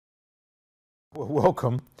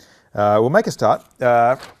Welcome. We'll make a start.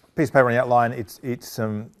 Piece of paper on the outline. It's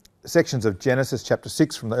some sections of Genesis chapter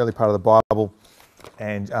 6 from the early part of the Bible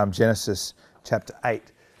and Genesis chapter 8.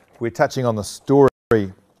 We're touching on the story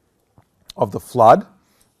of the flood.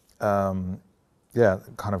 Kind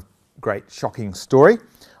of great, shocking story.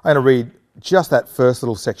 I'm going to read just that first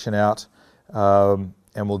little section out and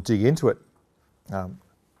we'll dig into it.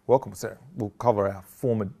 Welcome, sir. We'll cover our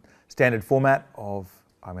standard format of,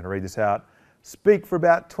 I'm going to read this out, speak for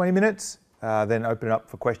about 20 minutes, then open it up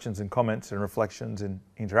for questions and comments and reflections and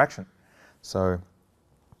interaction. So,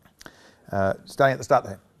 starting at the start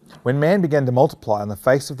there. When man began to multiply on the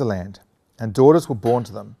face of the land, and daughters were born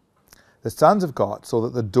to them, the sons of God saw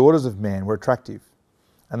that the daughters of man were attractive,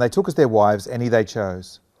 and they took as their wives any they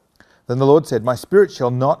chose. Then the Lord said, My spirit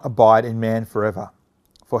shall not abide in man forever,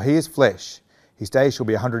 for he is flesh, his days shall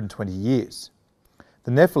be 120 years.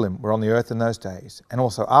 The Nephilim were on the earth in those days, and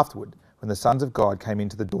also afterward, when the sons of God came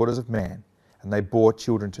into the daughters of man, and they bore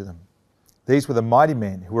children to them. These were the mighty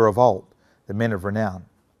men who were of old, the men of renown.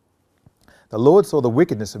 The Lord saw the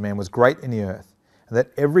wickedness of man was great in the earth, and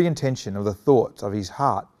that every intention of the thoughts of his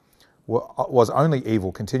heart was only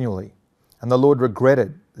evil continually. And the Lord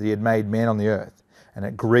regretted that he had made man on the earth, and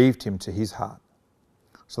it grieved him to his heart.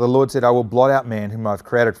 So the Lord said, I will blot out man whom I have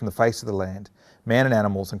created from the face of the land, man and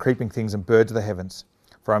animals and creeping things and birds of the heavens,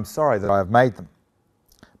 for I am sorry that I have made them.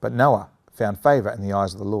 But Noah found favour in the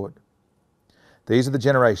eyes of the Lord. These are the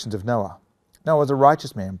generations of Noah. Noah was a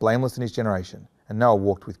righteous man, blameless in his generation, and Noah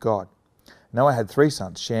walked with God. Noah had 3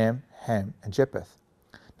 sons, Shem, Ham, and Japheth.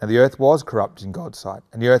 Now the earth was corrupt in God's sight,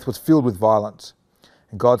 and the earth was filled with violence.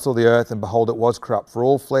 And God saw the earth, and behold, it was corrupt, for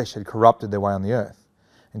all flesh had corrupted their way on the earth.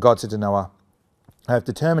 And God said to Noah, I have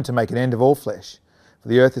determined to make an end of all flesh, for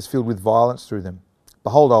the earth is filled with violence through them.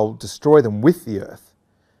 Behold, I will destroy them with the earth.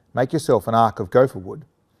 Make yourself an ark of gopher wood.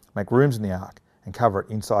 Make rooms in the ark and cover it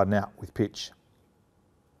inside and out with pitch.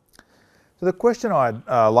 So the question I'd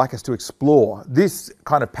like us to explore, this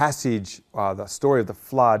kind of passage, the story of the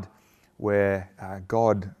flood, where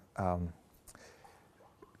God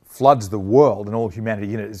floods the world and all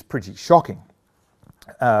humanity in it, is pretty shocking.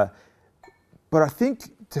 But I think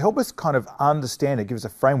to help us kind of understand it, give us a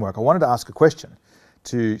framework, I wanted to ask a question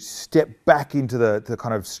to step back into the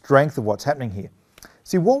kind of strength of what's happening here.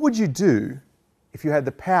 See, what would you do if you had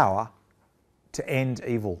the power to end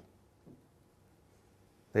evil?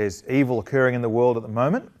 There's evil occurring in the world at the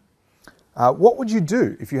moment. What would you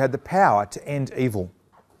do if you had the power to end evil?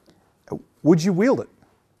 Would you wield it?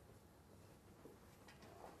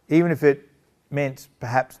 Even if it meant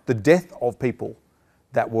perhaps the death of people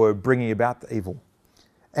that were bringing about the evil.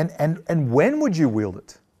 And when would you wield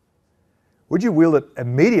it? Would you wield it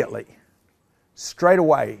immediately, straight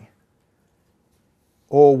away?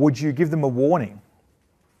 Or would you give them a warning?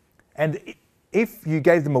 And if you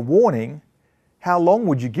gave them a warning, how long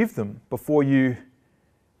would you give them before you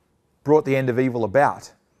brought the end of evil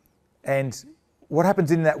about? And what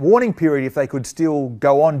happens in that warning period if they could still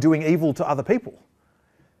go on doing evil to other people?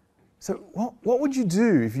 So what would you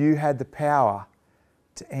do if you had the power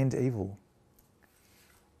to end evil?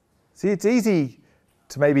 See, it's easy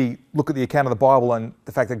to maybe look at the account of the Bible and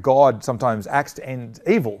the fact that God sometimes acts to end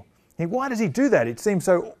evil. Why does he do that? It seems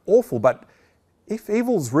so awful, but if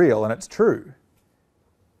evil's real and it's true,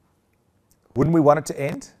 wouldn't we want it to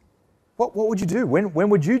end? What would you do? When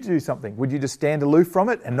would you do something? Would you just stand aloof from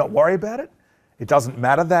it and not worry about it? It doesn't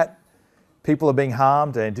matter that people are being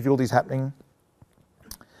harmed and difficulties happening.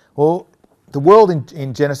 Well, the world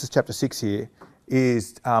in Genesis chapter 6 here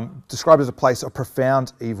is described as a place of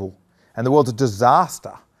profound evil. And the world's a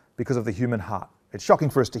disaster because of the human heart. It's shocking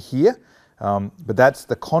for us to hear, but that's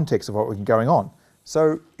the context of what was going on.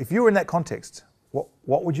 So if you were in that context,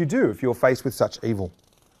 what would you do if you were faced with such evil?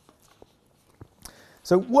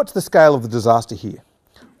 So what's the scale of the disaster here?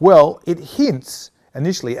 Well, it hints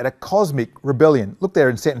initially at a cosmic rebellion. Look there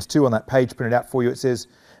in sentence 2 on that page printed out for you. It says,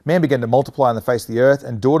 Man began to multiply on the face of the earth,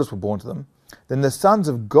 and daughters were born to them. Then the sons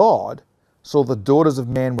of God saw the daughters of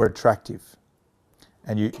man were attractive.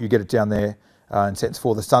 And you get it down there in sentence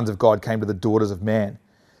 4, the sons of God came to the daughters of man.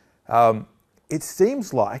 It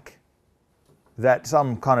seems like that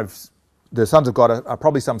the sons of God are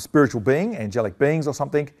probably some spiritual being, angelic beings or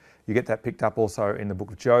something. You get that picked up also in the book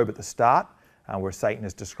of Job at the start, where Satan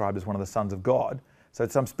is described as one of the sons of God. So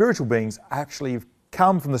some spiritual beings actually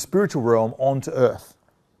come from the spiritual realm onto earth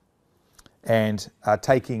and are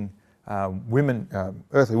taking women,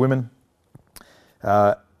 earthly women,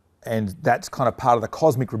 and that's kind of part of the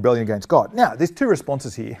cosmic rebellion against God. Now, there's 2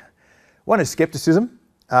 responses here. One is skepticism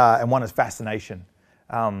and one is fascination.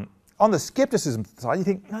 On the skepticism side, you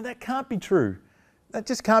think, no, that can't be true. That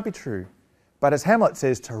just can't be true. But as Hamlet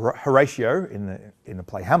says to Horatio in the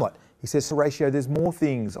play Hamlet, he says, Horatio, there's more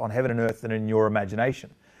things on heaven and earth than in your imagination.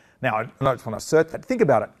 Now, I don't just want to assert that. Think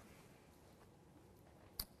about it.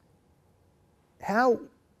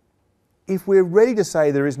 If we're ready to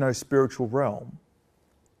say there is no spiritual realm,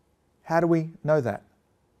 how do we know that?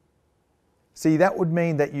 See, that would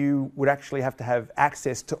mean that you would actually have to have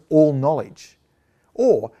access to all knowledge,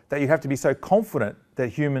 or that you have to be so confident that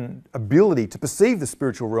human ability to perceive the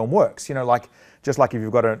spiritual realm works. You know, just like if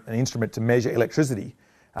you've got an instrument to measure electricity.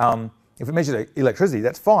 If it measures electricity,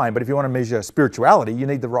 that's fine, but if you want to measure spirituality, you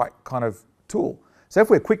need the right kind of tool. So if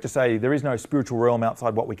we're quick to say there is no spiritual realm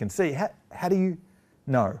outside what we can see, how do you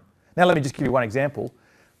know? Now let me just give you one example.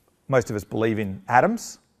 Most of us believe in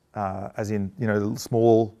atoms, as in, you know,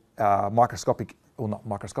 small microscopic, or not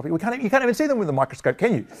microscopic. You can't even see them with a microscope,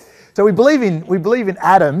 can you? So we believe in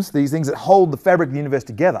atoms, these things that hold the fabric of the universe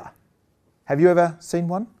together. Have you ever seen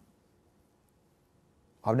one?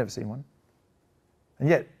 I've never seen one. And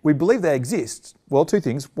yet we believe they exist. Well, two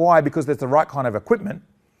things. Why? Because there's the right kind of equipment,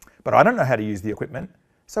 but I don't know how to use the equipment.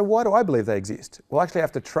 So why do I believe they exist? Well, actually I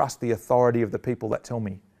have to trust the authority of the people that tell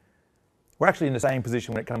me. We're actually in the same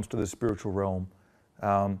position when it comes to the spiritual realm.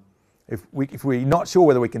 If we're not sure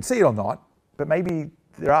whether we can see it or not, but maybe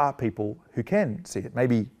there are people who can see it.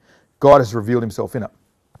 Maybe God has revealed himself in it.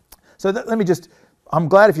 So I'm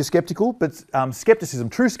glad if you're skeptical, but skepticism,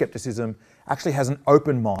 true skepticism, actually has an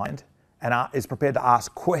open mind and is prepared to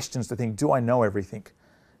ask questions to think, do I know everything?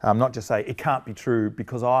 Not just say, it can't be true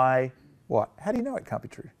because what? How do you know it can't be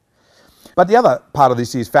true? But the other part of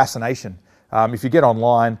this is fascination. If you get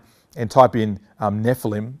online and type in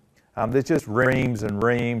Nephilim, there's just reams and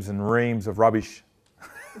reams and reams of rubbish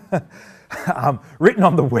written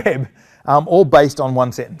on the web, all based on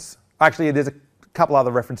one sentence. Actually, there's a couple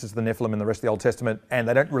other references to the Nephilim in the rest of the Old Testament, and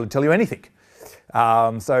they don't really tell you anything.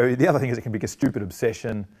 So the other thing is it can be a stupid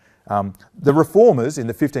obsession. The reformers in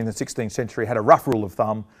the 15th and 16th century had a rough rule of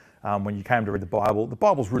thumb when you came to read the Bible. The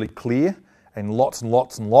Bible's really clear in lots and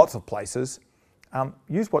lots and lots of places.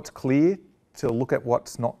 Use what's clear to look at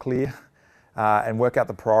what's not clear and work out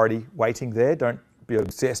the priority weighting there. Don't be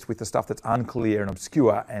obsessed with the stuff that's unclear and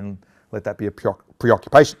obscure and let that be a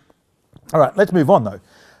preoccupation. All right, let's move on though.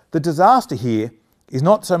 The disaster here is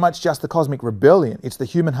not so much just the cosmic rebellion, it's the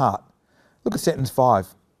human heart. Look at sentence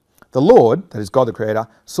 5. The Lord, that is God the Creator,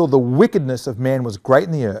 saw the wickedness of man was great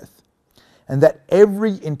in the earth, and that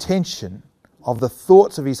every intention of the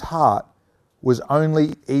thoughts of his heart was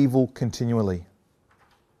only evil continually.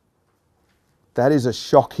 That is a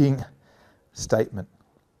shocking statement.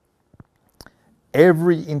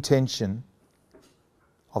 Every intention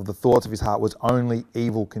of the thoughts of his heart was only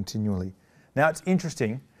evil continually. Now it's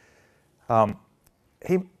interesting, the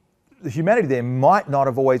humanity there might not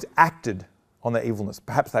have always acted on their evilness.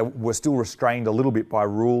 Perhaps they were still restrained a little bit by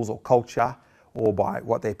rules or culture or by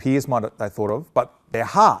what their peers might have they thought of, but their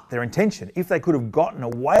heart, their intention, if they could have gotten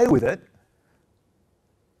away with it,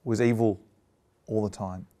 was evil all the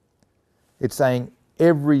time. It's saying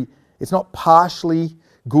it's not partially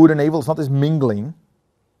good and evil, it's not this mingling,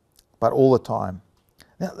 but all the time.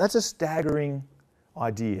 Now that's a staggering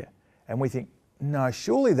idea, and we think, no,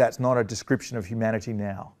 surely that's not a description of humanity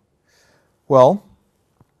now. Well,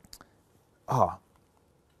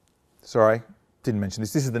 sorry, didn't mention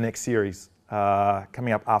this. This is the next series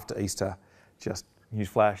coming up after Easter. Just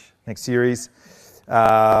newsflash, next series.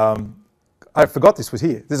 I forgot this was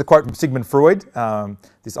here. There's a quote from Sigmund Freud,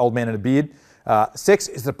 this old man in a beard. Sex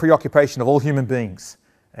is the preoccupation of all human beings.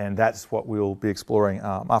 And that's what we'll be exploring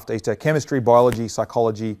after Easter. Chemistry, biology,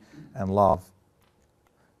 psychology, and love.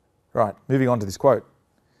 Right, moving on to this quote.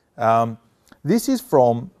 This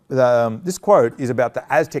quote is about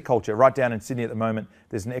the Aztec culture. Right down in Sydney at the moment,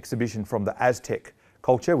 there's an exhibition from the Aztec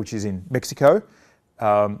culture, which is in Mexico.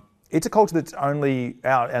 It's a culture that's only,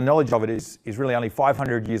 our knowledge of it is really only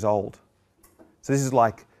 500 years old. So this is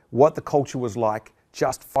like what the culture was like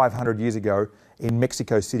just 500 years ago in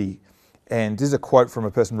Mexico City. And this is a quote from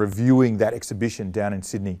a person reviewing that exhibition down in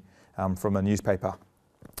Sydney from a newspaper.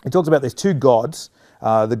 It talks about there's two gods,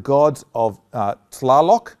 the gods of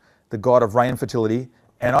Tlaloc, the god of rain and fertility,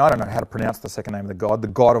 and I don't know how to pronounce the second name of the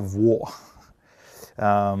god of war.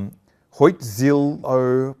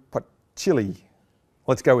 Huitzilopochtli.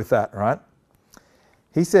 Let's go with that, right?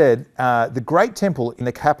 He said, the great temple in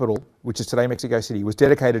the capital, which is today Mexico City, was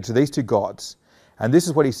dedicated to these two gods. And this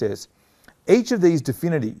is what he says. Each of these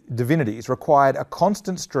divinities required a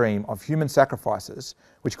constant stream of human sacrifices,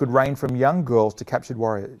 which could range from young girls to captured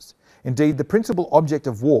warriors. Indeed, the principal object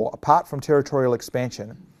of war, apart from territorial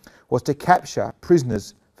expansion, was to capture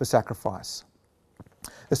prisoners for sacrifice.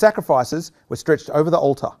 The sacrifices were stretched over the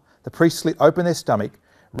altar. The priest slit open their stomach,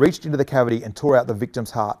 reached into the cavity and tore out the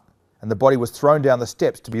victim's heart, and the body was thrown down the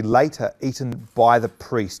steps to be later eaten by the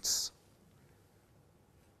priests.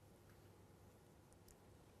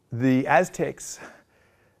 The Aztecs,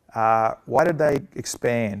 why did they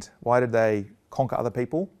expand? Why did they conquer other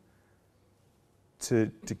people?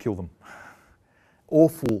 To kill them.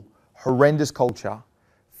 Awful, horrendous culture,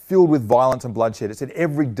 filled with violence and bloodshed. It said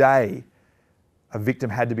every day a victim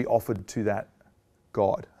had to be offered to that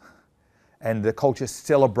god. And the culture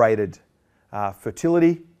celebrated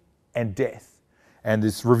fertility and death. And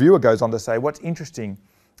this reviewer goes on to say, what's interesting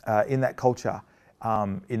in that culture,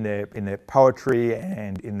 in their poetry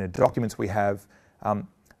and in the documents we have,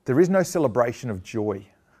 there is no celebration of joy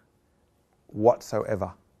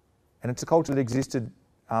whatsoever. And it's a culture that existed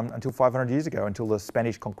until 500 years ago, until the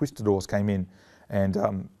Spanish conquistadors came in and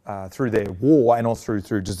through their war and also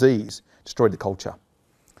through disease, destroyed the culture.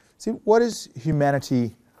 See, what is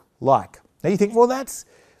humanity like? Now you think, well, that's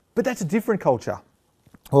a different culture.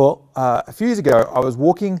 Well, a few years ago, I was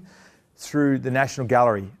walking through the National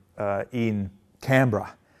Gallery in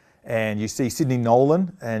Canberra, and you see Sidney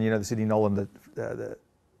Nolan, and you know the Sidney Nolan, I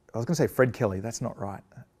was going to say Fred Kelly, that's not right.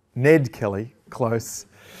 Ned Kelly, close.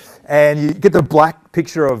 And you get the black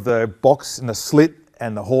picture of the box and the slit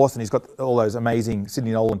and the horse, and he's got all those amazing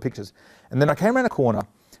Sidney Nolan pictures. And then I came around a corner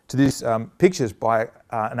to these pictures by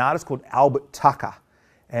an artist called Albert Tucker.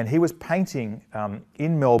 And he was painting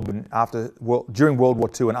in Melbourne during World War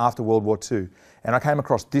II and after World War II. And I came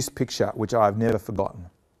across this picture, which I've never forgotten.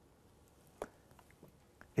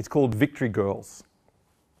 It's called Victory Girls.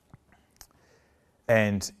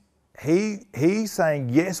 And he's saying,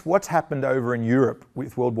 yes, what's happened over in Europe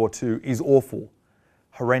with World War II is awful,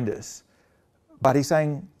 horrendous. But he's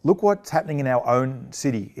saying, look what's happening in our own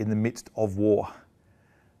city in the midst of war.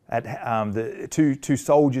 The two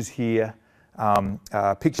soldiers here,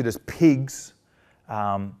 pictured as pigs,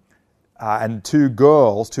 and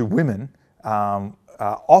two women,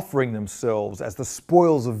 offering themselves as the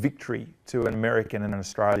spoils of victory to an American and an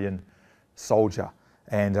Australian soldier.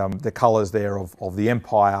 And the colours there of the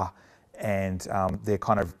empire and their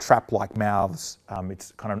kind of trap-like mouths.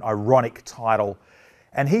 It's kind of an ironic title.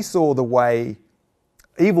 And he saw the way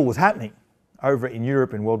evil was happening over in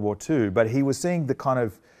Europe in World War II, but he was seeing the kind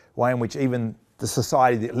of way in which even the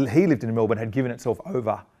society that he lived in Melbourne had given itself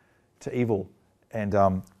over to evil, and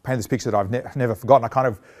painted this picture that I've never forgotten.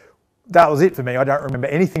 That was it for me. I don't remember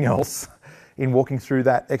anything else in walking through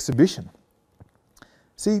that exhibition.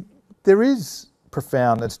 See, there is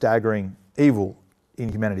profound and staggering evil in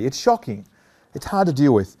humanity. It's shocking. It's hard to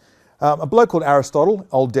deal with. A bloke called Aristotle,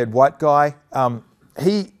 old dead white guy,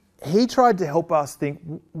 he tried to help us think,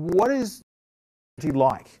 what is humanity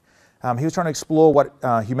like? He was trying to explore what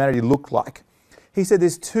humanity looked like. He said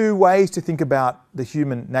there's two ways to think about the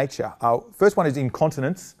human nature. First one is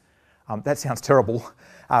incontinence. That sounds terrible.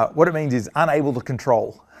 What it means is unable to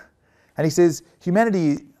control. And he says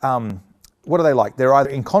humanity, what are they like? They're either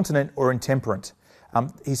incontinent or intemperate.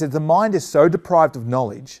 He says the mind is so deprived of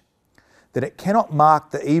knowledge that it cannot mark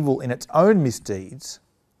the evil in its own misdeeds,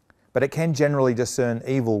 but it can generally discern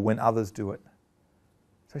evil when others do it.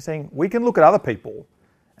 So he's saying we can look at other people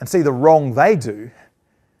and see the wrong they do,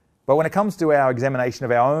 but when it comes to our examination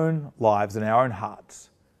of our own lives and our own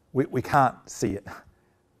hearts, we can't see it.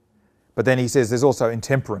 But then he says there's also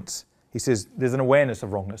intemperance. He says there's an awareness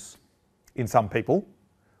of wrongness in some people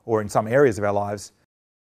or in some areas of our lives,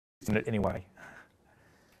 in it anyway.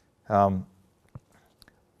 I've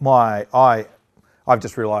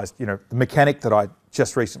just realised, the mechanic that I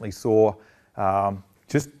just recently saw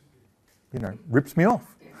rips me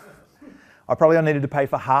off. I probably needed to pay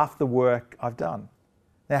for half the work I've done.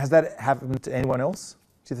 Now, has that happened to anyone else,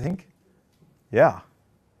 do you think? Yeah.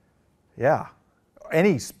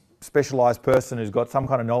 Any specialised person who's got some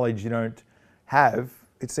kind of knowledge you don't have,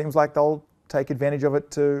 it seems like they'll take advantage of it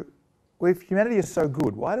too. Well, if humanity is so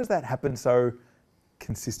good, why does that happen so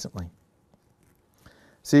consistently?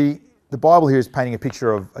 See, the Bible here is painting a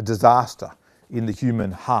picture of a disaster in the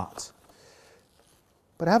human heart.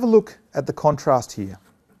 But have a look at the contrast here.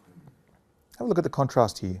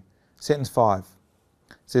 Sentence 5.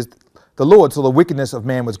 It says, the Lord saw the wickedness of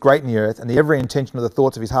man was great in the earth, and the every intention of the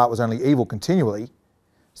thoughts of his heart was only evil continually.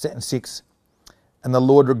 Sentence 6. And the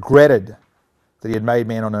Lord regretted that he had made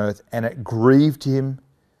man on earth, and it grieved him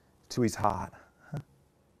to his heart.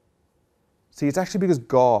 See, it's actually because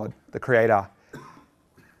God, the Creator,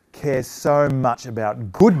 cares so much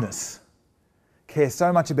about goodness, cares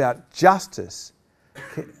so much about justice,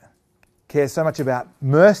 cares so much about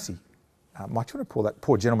mercy. Might you want to pour that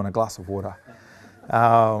poor gentleman a glass of water?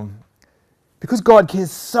 Because God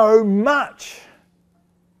cares so much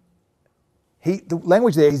The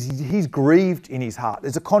language there is he's grieved in his heart.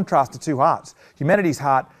 There's a contrast to two hearts. Humanity's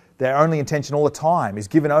heart, their only intention all the time is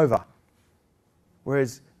given over.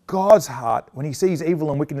 Whereas God's heart, when he sees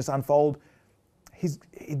evil and wickedness unfold, he's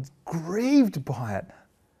grieved by it.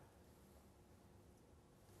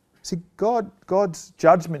 See, God's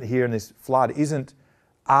judgment here in this flood isn't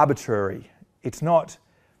arbitrary. It's not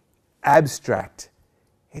abstract.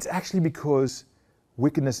 It's actually because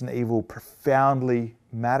wickedness and evil profoundly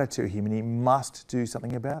matter to him and he must do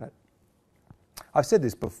something about it. I've said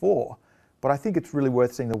this before, but I think it's really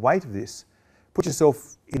worth seeing the weight of this. Put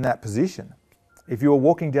yourself in that position. If you were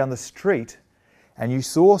walking down the street and you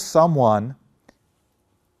saw someone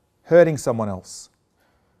hurting someone else,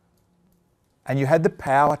 and you had the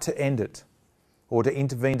power to end it or to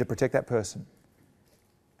intervene to protect that person,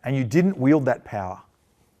 and you didn't wield that power,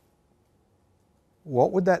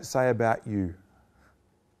 what would that say about you?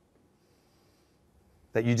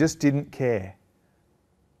 That you just didn't care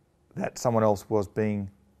that someone else was being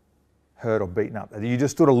hurt or beaten up, that you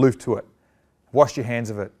just stood aloof to it, washed your hands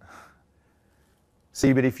of it.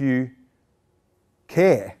 See, but if you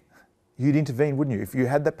care, you'd intervene, wouldn't you? If you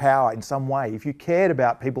had the power in some way, if you cared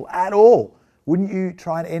about people at all, wouldn't you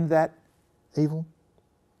try and end that evil?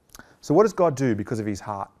 So what does God do because of his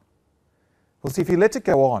heart? Well, see, if he lets it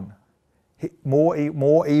go on, more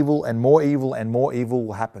evil and more evil and more evil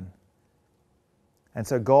will happen. And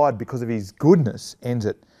so God, because of his goodness, ends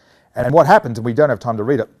it. And what happens, and we don't have time to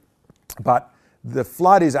read it, but the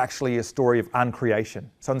flood is actually a story of uncreation.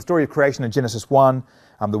 So in the story of creation in Genesis 1,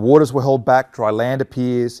 the waters were held back, dry land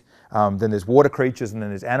appears, then there's water creatures, and then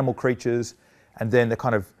there's animal creatures, and then the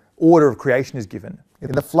kind of order of creation is given.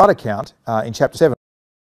 In the flood account, in chapter 7, in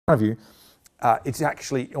front of you, it's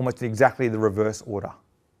actually almost exactly the reverse order.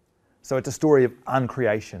 So it's a story of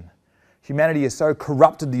uncreation. Humanity has so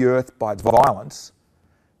corrupted the earth by its violence,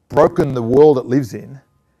 broken the world it lives in,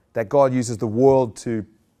 that God uses the world to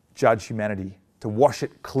judge humanity, to wash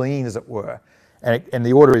it clean, as it were. And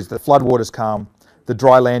the order is the flood waters come, the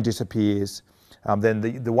dry land disappears, then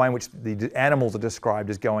the way in which the animals are described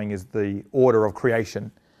as going is the order of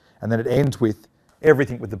creation. And then it ends with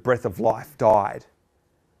everything with the breath of life died,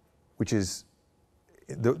 which is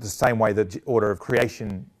the same way the order of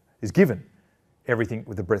creation is given. Everything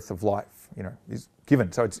with the breath of life, is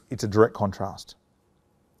given. So it's a direct contrast.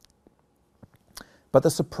 But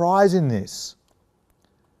the surprise in this,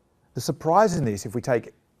 if we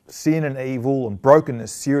take sin and evil and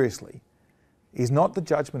brokenness seriously, is not the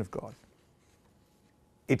judgment of God.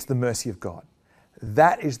 It's the mercy of God.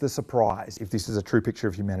 That is the surprise, if this is a true picture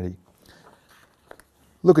of humanity.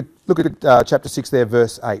 Look at chapter 6 there,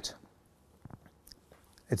 verse 8.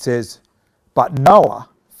 It says, "But Noah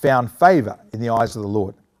found favour in the eyes of the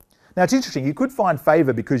Lord." Now it's interesting, you could find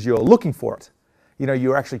favour because you're looking for it.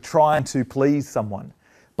 You're actually trying to please someone.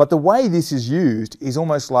 But the way this is used is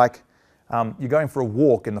almost like you're going for a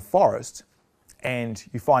walk in the forest and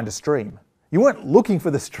you find a stream. You weren't looking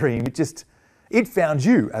for the stream, it found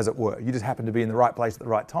you, as it were. You just happened to be in the right place at the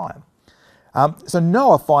right time. So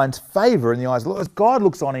Noah finds favour in the eyes of the Lord. God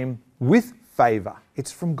looks on him with favour.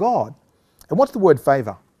 It's from God. And what's the word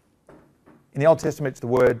favour? In the Old Testament, it's the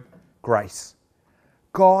word grace.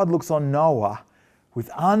 God looks on Noah with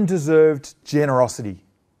undeserved generosity.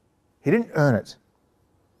 He didn't earn it.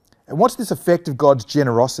 And what's this effect of God's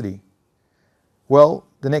generosity? Well,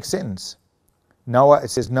 the next sentence. It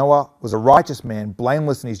says, Noah was a righteous man,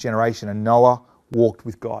 blameless in his generation, and Noah walked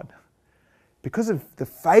with God. Because of the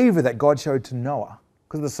favour that God showed to Noah,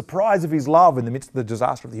 because of the surprise of his love in the midst of the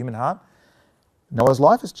disaster of the human heart, Noah's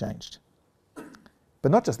life has changed.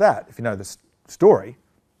 But not just that, if you know the story,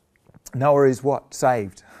 Noah is what?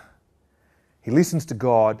 Saved. He listens to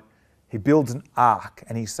God, he builds an ark,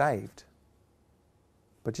 and he's saved.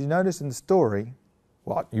 But you notice in the story,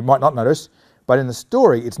 well, you might not notice, but in the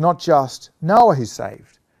story, it's not just Noah who's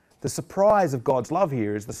saved. The surprise of God's love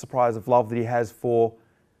here is the surprise of love that he has for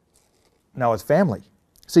Noah's family.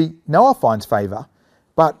 See, Noah finds favour,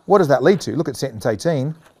 but what does that lead to? Look at sentence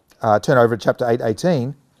 18. Turn over to chapter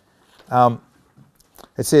 8:18.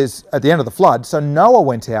 It says, at the end of the flood, so Noah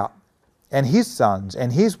went out, and his sons,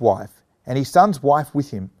 and his wife, and his son's wife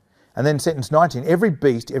with him. And then sentence 19, every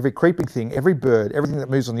beast, every creeping thing, every bird, everything that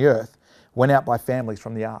moves on the earth, went out by families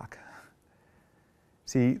from the ark.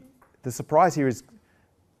 See, the surprise here is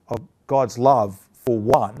of God's love for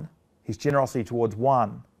one, his generosity towards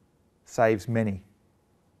one saves many.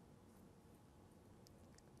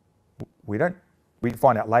 We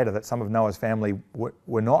find out later that some of Noah's family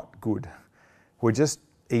were not good, were just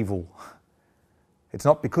evil. It's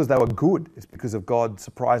not because they were good, it's because of God's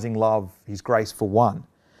surprising love, his grace for one.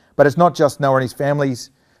 But it's not just Noah and his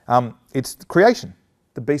family's It's creation.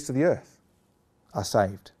 The beasts of the earth are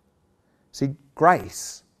saved. See,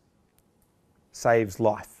 grace saves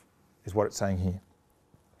life, is what it's saying here.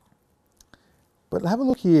 But have a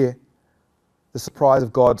look here, the surprise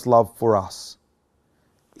of God's love for us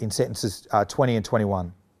in sentences 20 and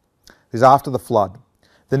 21. This is after the flood.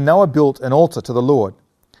 Then Noah built an altar to the Lord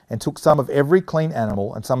and took some of every clean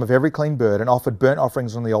animal and some of every clean bird and offered burnt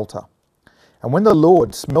offerings on the altar. And when the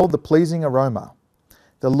Lord smelled the pleasing aroma,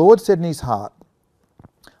 the Lord said in his heart,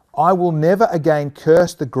 I will never again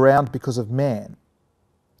curse the ground because of man,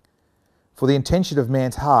 for the intention of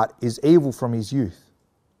man's heart is evil from his youth.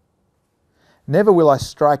 Never will I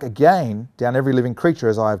strike again down every living creature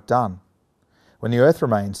as I have done. When the earth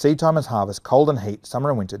remains, seedtime and harvest, cold and heat, summer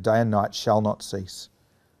and winter, day and night shall not cease.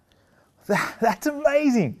 That's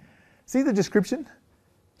amazing. See the description?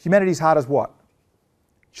 Humanity's heart is what?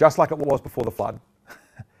 Just like it was before the flood.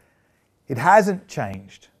 It hasn't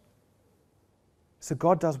changed. So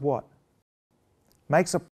God does what?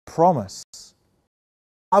 Makes a promise,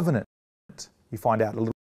 covenant. You find out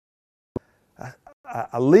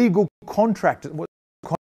a legal contract. What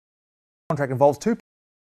contract involves two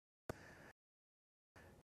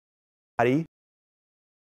parties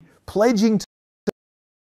pledging to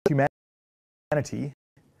humanity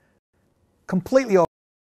completely of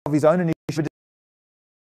his own initiative.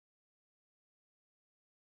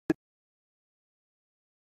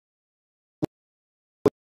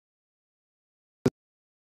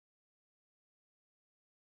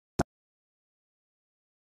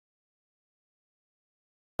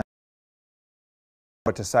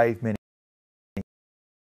 To save many.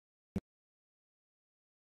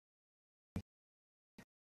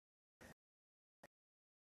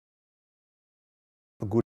 A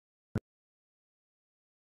good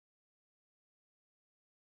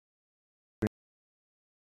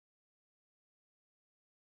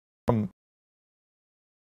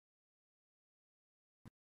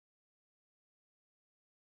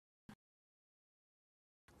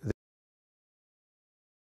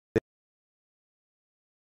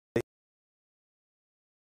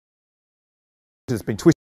has been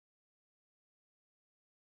twisted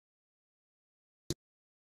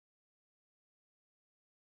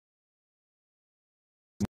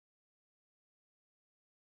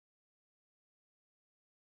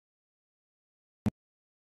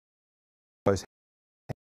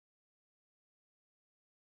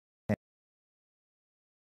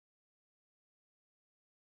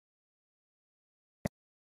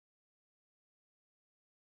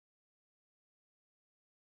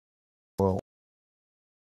well.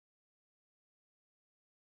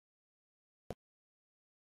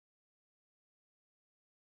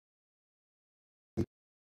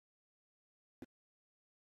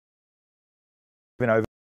 Been over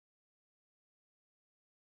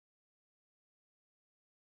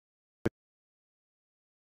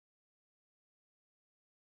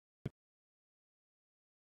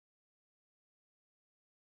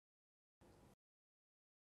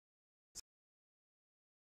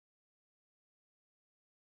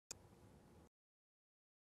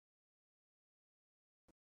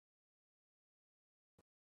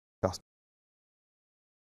just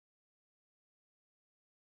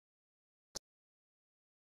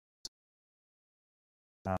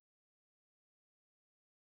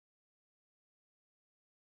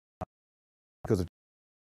because of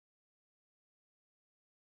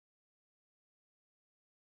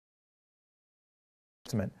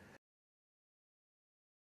Testament.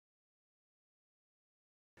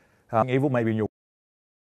 Evil maybe in your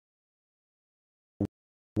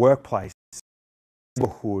workplace,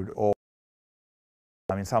 neighborhood, or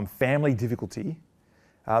in some family difficulty.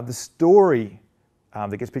 The story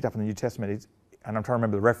that gets picked up in the New Testament is, and I'm trying to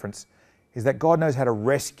remember the reference, is that God knows how to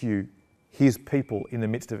rescue his people in the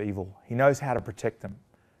midst of evil. He knows how to protect them.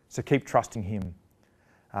 So keep trusting him.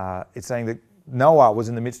 It's saying that Noah was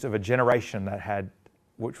in the midst of a generation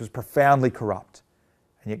which was profoundly corrupt,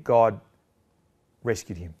 and yet God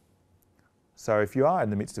rescued him. So if you are in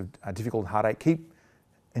the midst of a difficult heartache, keep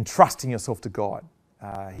entrusting yourself to God.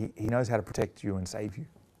 He knows how to protect you and save you.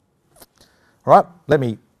 All right, let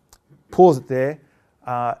me pause it there.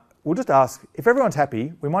 We'll just ask, if everyone's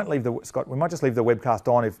happy, we might just leave the webcast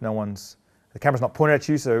on if the camera's not pointed at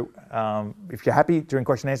you, so if you're happy during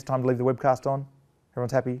question and answer time to leave the webcast on.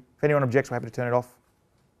 Everyone's happy? If anyone objects, we're happy to turn it off.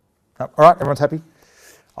 All right, everyone's happy?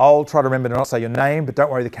 I'll try to remember to not say your name, but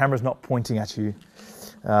don't worry, the camera's not pointing at you.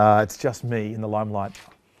 It's just me in the limelight.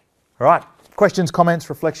 All right, questions, comments,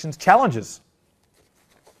 reflections, challenges?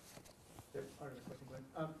 Yep, I have a question,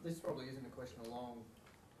 Glenn. This probably isn't a question along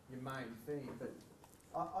your main theme, but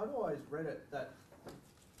I'd always read it that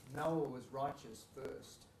Noah was righteous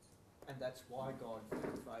first, and that's why God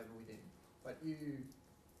found favour with him. But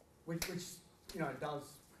which does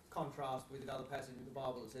contrast with another passage in the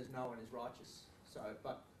Bible that says no one is righteous. So,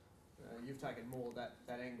 but you've taken more that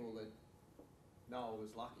angle that Noah was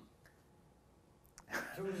lucky.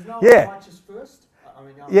 So was Noah righteous first? I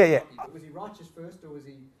mean, lucky, but was he righteous first, or was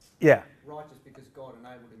he righteous because God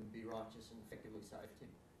enabled him to be righteous and effectively saved him?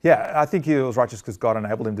 Yeah, I think he was righteous because God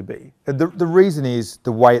enabled him to be. The reason is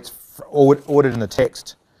the way it's ordered in the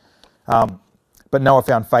text. But Noah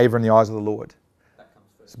found favour in the eyes of the Lord. That comes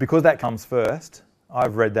first. So because that comes first,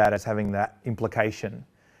 I've read that as having that implication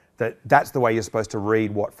that that's the way you're supposed to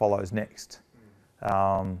read what follows next.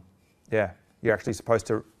 You're actually supposed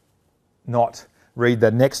to not read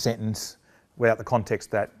the next sentence without the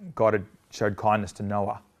context that God had showed kindness to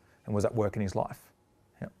Noah and was at work in his life.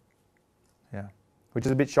 Yeah. Which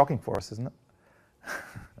is a bit shocking for us, isn't it? It's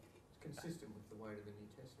consistent with the weight of the New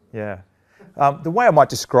Testament. Yeah. The way I might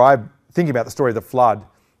describe, thinking about the story of the flood,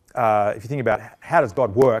 if you think about how does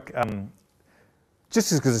God work,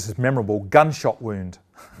 just because this is memorable, gunshot wound,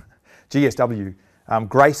 GSW,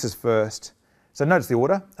 grace is first. So notice the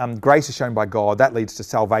order. Grace is shown by God, that leads to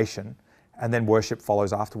salvation, and then worship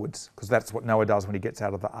follows afterwards, because that's what Noah does when he gets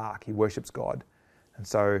out of the ark. He worships God. And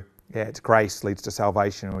so, it's grace leads to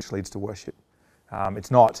salvation, which leads to worship.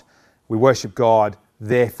 It's not, we worship God,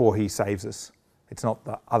 therefore he saves us. It's not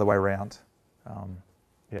the other way around.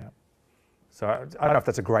 So I don't know if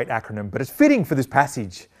that's a great acronym, but it's fitting for this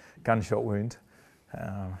passage, gunshot wound.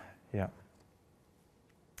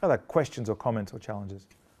 Other questions or comments or challenges?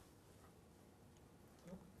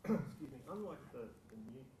 Excuse me. Unlike the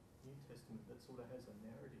New Testament that sort of has a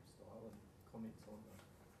narrative style and comments on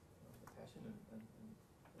the passion and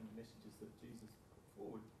the messages that Jesus put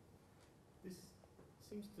forward, this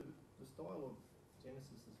seems to, the style of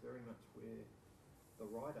Genesis is very much where the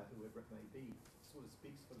writer, whoever it may be, sort of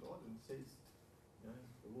speaks for God and says,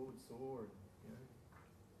 the Lord saw and,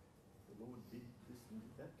 the Lord did this and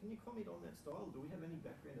did that. Can you comment on that style? Do we have any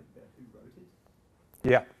background about who wrote it?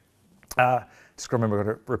 Yeah. Just remember, I've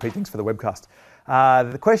got to repeat things for the webcast.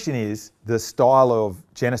 The question is, the style of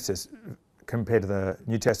Genesis compared to the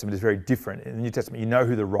New Testament is very different. In the New Testament, you know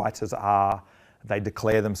who the writers are. They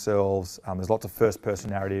declare themselves. There's lots of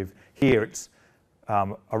first-person narrative. Here, it's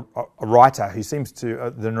a writer who seems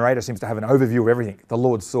to, the narrator seems to have an overview of everything. The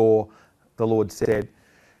Lord saw, the Lord said.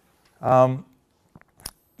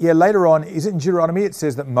 Later on, is it in Deuteronomy? It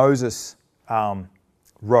says that Moses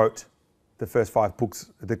wrote the first 5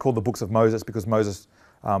 books. They're called the books of Moses because Moses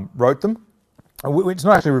wrote them. It's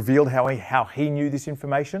not actually revealed how he knew this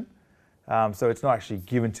information. So it's not actually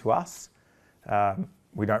given to us.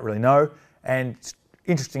 We don't really know. And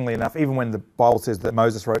interestingly enough, even when the Bible says that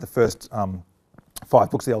Moses wrote the first 5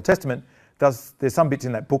 books of the Old Testament, there's some bits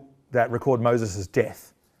in that book that record Moses'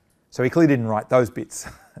 death. So he clearly didn't write those bits.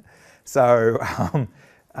 So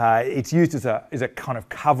it's used as a kind of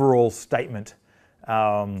coverall statement,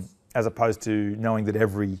 as opposed to knowing that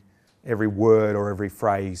every word or every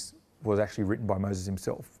phrase was actually written by Moses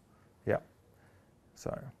himself.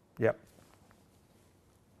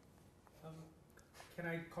 Can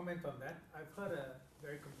I comment on that? I've heard a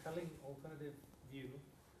very compelling alternative view,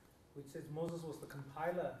 which says Moses was the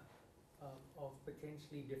compiler of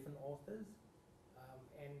potentially different authors.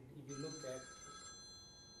 And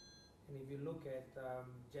if you look at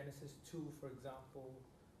Genesis 2, for example,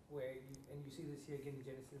 where you see this here again in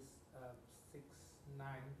Genesis 6, 9,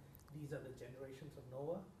 these are the generations of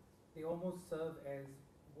Noah. They almost serve as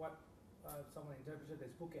what someone interpreted as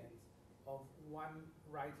bookends of one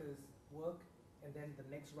writer's work, and then the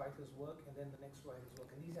next writer's work, and then the next writer's work.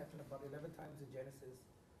 And these happen about 11 times in Genesis,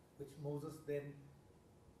 which Moses then,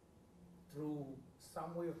 through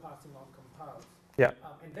some way of passing on, compiles. Yeah.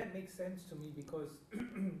 And that makes sense to me because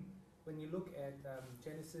when you look at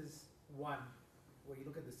Genesis 1, where you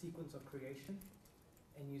look at the sequence of creation,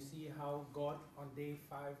 and you see how God on day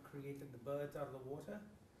 5 created the birds out of the water,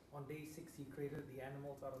 on day 6 he created the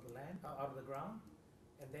animals out of the land, out of the ground,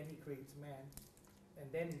 and then he creates man. And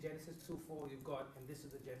then in Genesis 2:4 you've got, and this is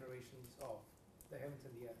the generations of the heavens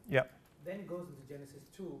and the earth. Yep. Then it goes into Genesis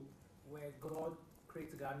 2, where God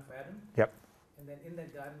creates a garden for Adam. Yep. And then in that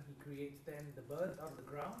garden he creates then the birds out of the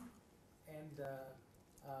ground and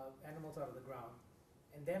animals out of the ground.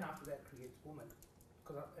 And then after that creates woman.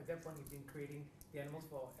 Because at that point he's been creating the animals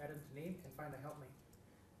for Adam to name and find a helpmate.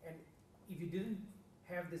 And if you didn't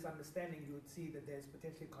have this understanding, you would see that there's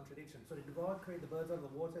potentially a contradiction. So did God create the birds out of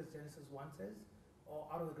the water, as Genesis 1 says, or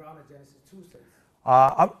out of the ground, as Genesis 2 says?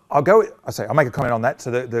 I'll make a comment on that.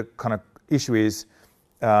 So the kind of issue is,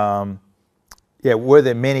 were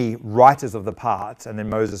there many writers of the parts and then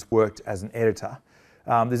Moses worked as an editor?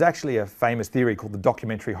 There's actually a famous theory called the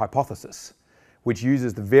documentary hypothesis, which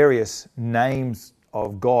uses the various names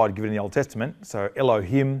of God given in the Old Testament, so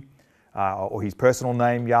Elohim, or his personal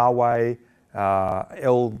name, Yahweh,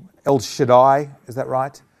 El Shaddai, is that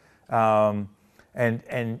right?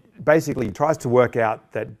 And basically tries to work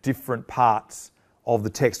out that different parts of the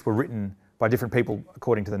text were written by different people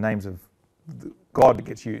according to the names of God that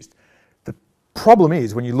gets used. The problem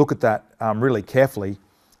is, when you look at that really carefully,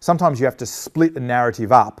 sometimes you have to split the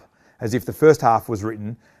narrative up as if the first half was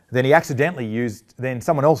written, then he accidentally used, then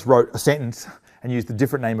someone else wrote a sentence and used a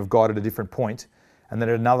different name of God at a different point, and then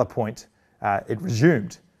at another point it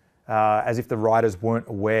resumed as if the writers weren't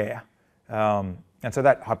aware. And so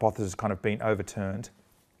that hypothesis has kind of been overturned.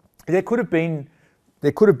 There could have been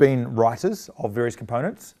writers of various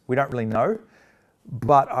components. We don't really know,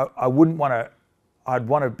 but I'd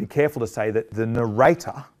want to be careful to say that the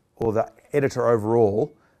narrator or the editor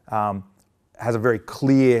overall has a very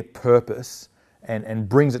clear purpose and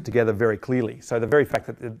brings it together very clearly. So the very fact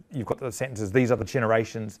that you've got the sentences, these are the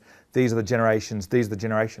generations, these are the generations, these are the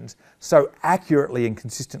generations, so accurately and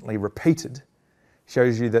consistently repeated,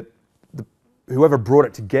 shows you that whoever brought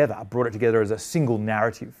it together as a single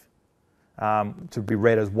narrative to be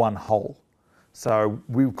read as one whole. So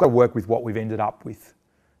we've got to work with what we've ended up with.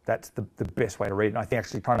 That's the best way to read it. And I think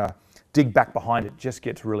actually trying to dig back behind it just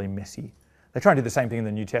gets really messy. They try and do the same thing in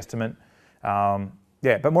the New Testament.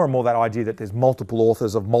 But more and more that idea that there's multiple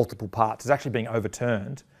authors of multiple parts is actually being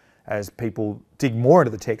overturned as people dig more into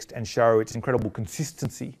the text and show its incredible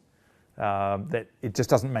consistency, that it just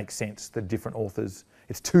doesn't make sense, the different authors.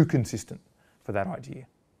 It's too consistent for that idea.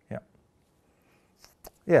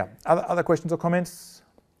 Yeah. Other questions or comments?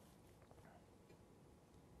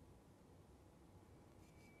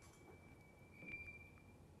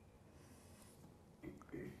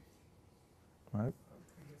 No. I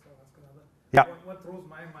guess I'll ask another. Yeah. What throws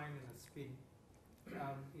my mind in a spin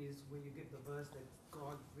is when you get the verse that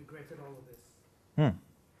God regretted all of this. And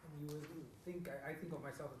you think, I think of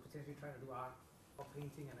myself as potentially trying to do art or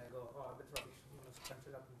painting, and I go, oh, that's rubbish, you must crunch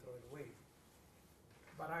it up and throw it away.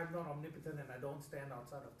 But I'm not omnipotent and I don't stand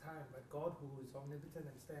outside of time. But God, who is omnipotent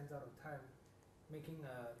and stands out of time, making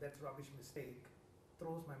a that's rubbish mistake,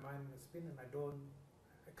 throws my mind in a spin, and I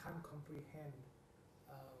can't comprehend.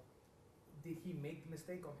 Did he make the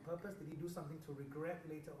mistake on purpose? Did he do something to regret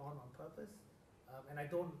later on purpose? And I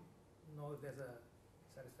don't know if there's a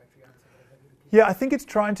satisfactory answer. Yeah, I think it's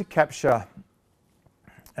trying to capture.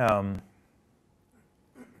 And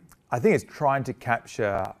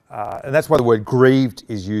that's why the word grieved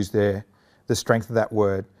is used there, the strength of that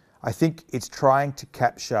word. I think it's trying to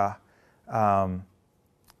capture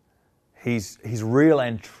his real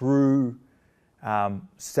and true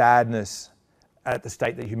sadness at the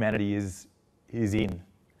state that humanity is in.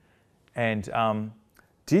 And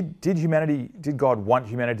did God want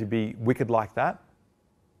humanity to be wicked like that?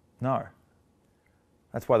 No.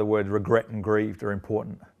 That's why the words regret and grieved are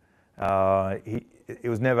important. It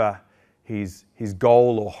was never his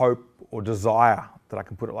goal or hope or desire, that I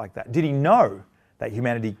can put it like that. Did he know that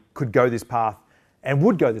humanity could go this path and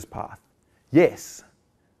would go this path? Yes.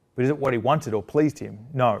 But is it what he wanted or pleased him?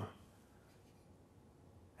 No.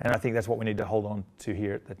 And I think that's what we need to hold on to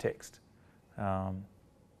here at the text. Does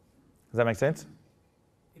that make sense?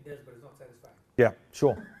 It does, but it's not satisfying. Yeah,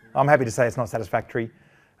 sure. I'm happy to say it's not satisfactory.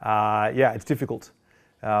 It's difficult.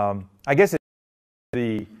 I guess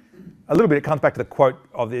a little bit, it comes back to the quote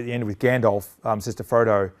of the end with Gandalf, says to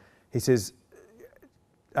Frodo, he says,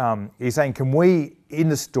 he's saying, can we, in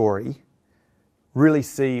the story, really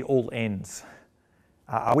see all ends?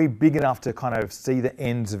 Are we big enough to kind of see the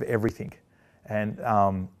ends of everything? And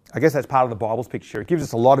I guess that's part of the Bible's picture. It gives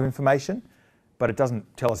us a lot of information, but it doesn't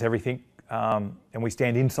tell us everything. And we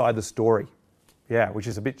stand inside the story, which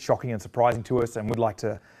is a bit shocking and surprising to us, and would like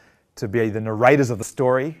to be the narrators of the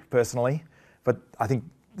story, personally. But I think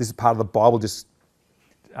this is part of the Bible, just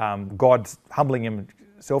God's humbling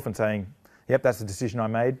himself and saying, yep, that's the decision I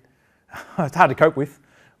made. It's hard to cope with,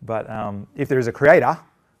 but if there is a creator,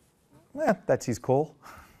 that's his call.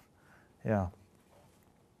 Yeah.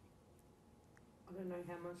 I don't know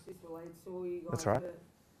how much this relates to all you guys. That's right.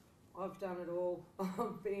 I've done it all.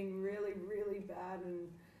 I've been really, really bad,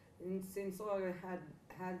 and since I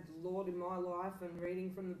had the Lord in my life and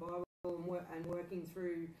reading from the Bible and working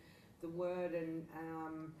through the Word and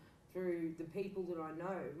through the people that I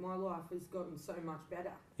know, my life has gotten so much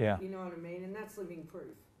better. Yeah. You know what I mean? And that's living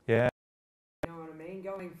proof. Yeah. You know what I mean?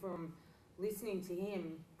 Going from listening to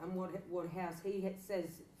him and how he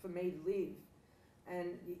says for me to live,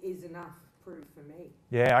 and is enough. prove for me.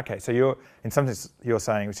 Yeah, okay. So you're, in some sense, you're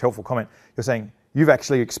saying, which is a helpful comment, you're saying you've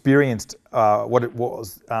actually experienced what it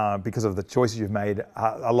was because of the choices you've made,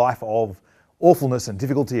 a life of awfulness and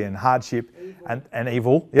difficulty and hardship and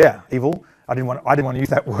evil. Yeah, evil. I didn't want to use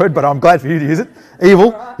that word, but I'm glad for you to use it.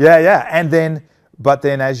 Evil. Yeah. But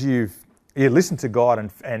then as you listened to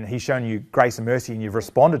God and He's shown you grace and mercy and you've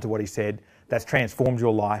responded to what He said, that's transformed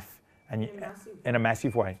your life and in a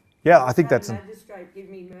massive way. Yeah, I think that's... Magistrate give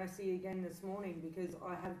me mercy again this morning because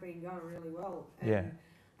I have been going really well.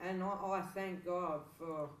 And I thank God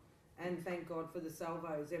for the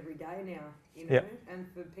salvos every day now, you know, and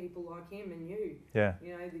for people like him and you, you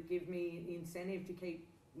know, that give me incentive to keep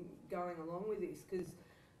going along with this because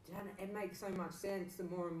it makes so much sense the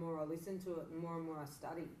more and more I listen to it and more I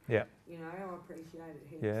study. Yeah. You know, I appreciate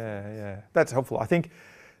it. Yeah. That's helpful. I think,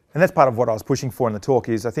 and that's part of what I was pushing for in the talk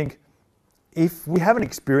is I think if we haven't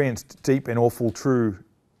experienced deep and awful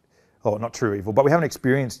not true evil, but we haven't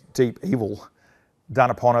experienced deep evil done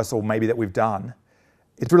upon us or maybe that we've done,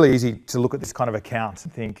 it's really easy to look at this kind of account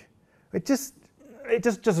and think, it just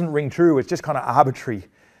doesn't ring true, it's just kind of arbitrary.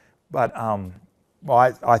 But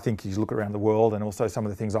I think you look around the world and also some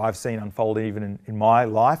of the things I've seen unfold even in my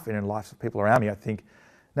life and in the lives of people around me, I think,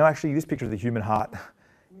 no, actually this picture of the human heart,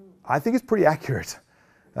 I think it's pretty accurate.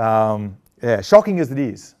 Shocking as it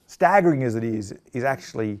is, staggering as it is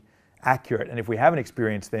actually accurate. And if we haven't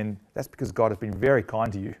experienced, then that's because God has been very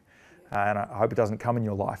kind to you. And I hope it doesn't come in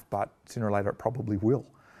your life, but sooner or later it probably will.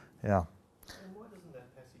 Yeah. And why doesn't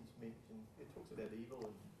that passage mention, it talks about evil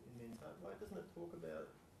in men's heart, why doesn't it talk about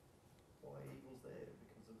why evil's there?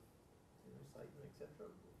 Because of Satan,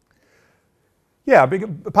 etc.? Yeah,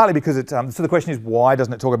 partly because it's, so the question is why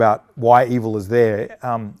doesn't it talk about why evil is there?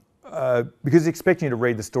 Because it's expecting you to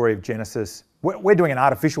read the story of Genesis. We're doing an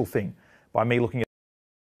artificial thing by me looking at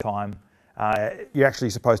time. You're actually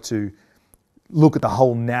supposed to look at the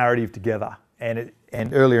whole narrative together. And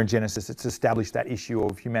earlier in Genesis, it's established that issue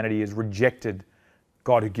of humanity has rejected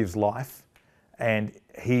God who gives life, and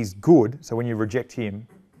He's good. So when you reject Him,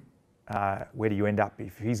 where do you end up?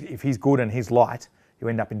 If He's good and He's light, you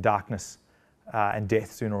end up in darkness and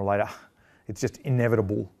death sooner or later. It's just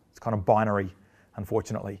inevitable. It's kind of binary,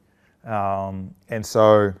 unfortunately. And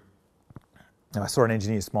so I saw an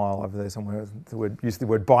engineer smile over there somewhere. Used the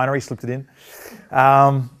word binary, slipped it in.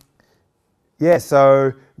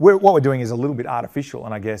 So what we're doing is a little bit artificial,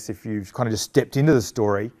 and I guess if you've kind of just stepped into the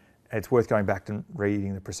story, it's worth going back and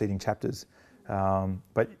reading the preceding chapters.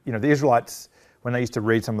 But you know, the Israelites, when they used to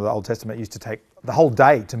read some of the Old Testament, used to take the whole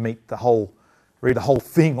day to read the whole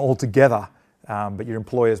thing all together. But your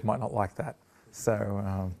employers might not like that.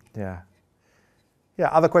 So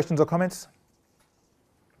other questions or comments?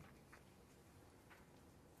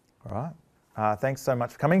 All right. Thanks so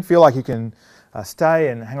much for coming. Feel like you can stay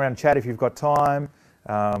and hang around and chat if you've got time.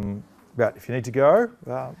 But if you need to go,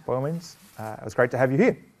 by all means, it was great to have you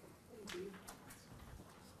here.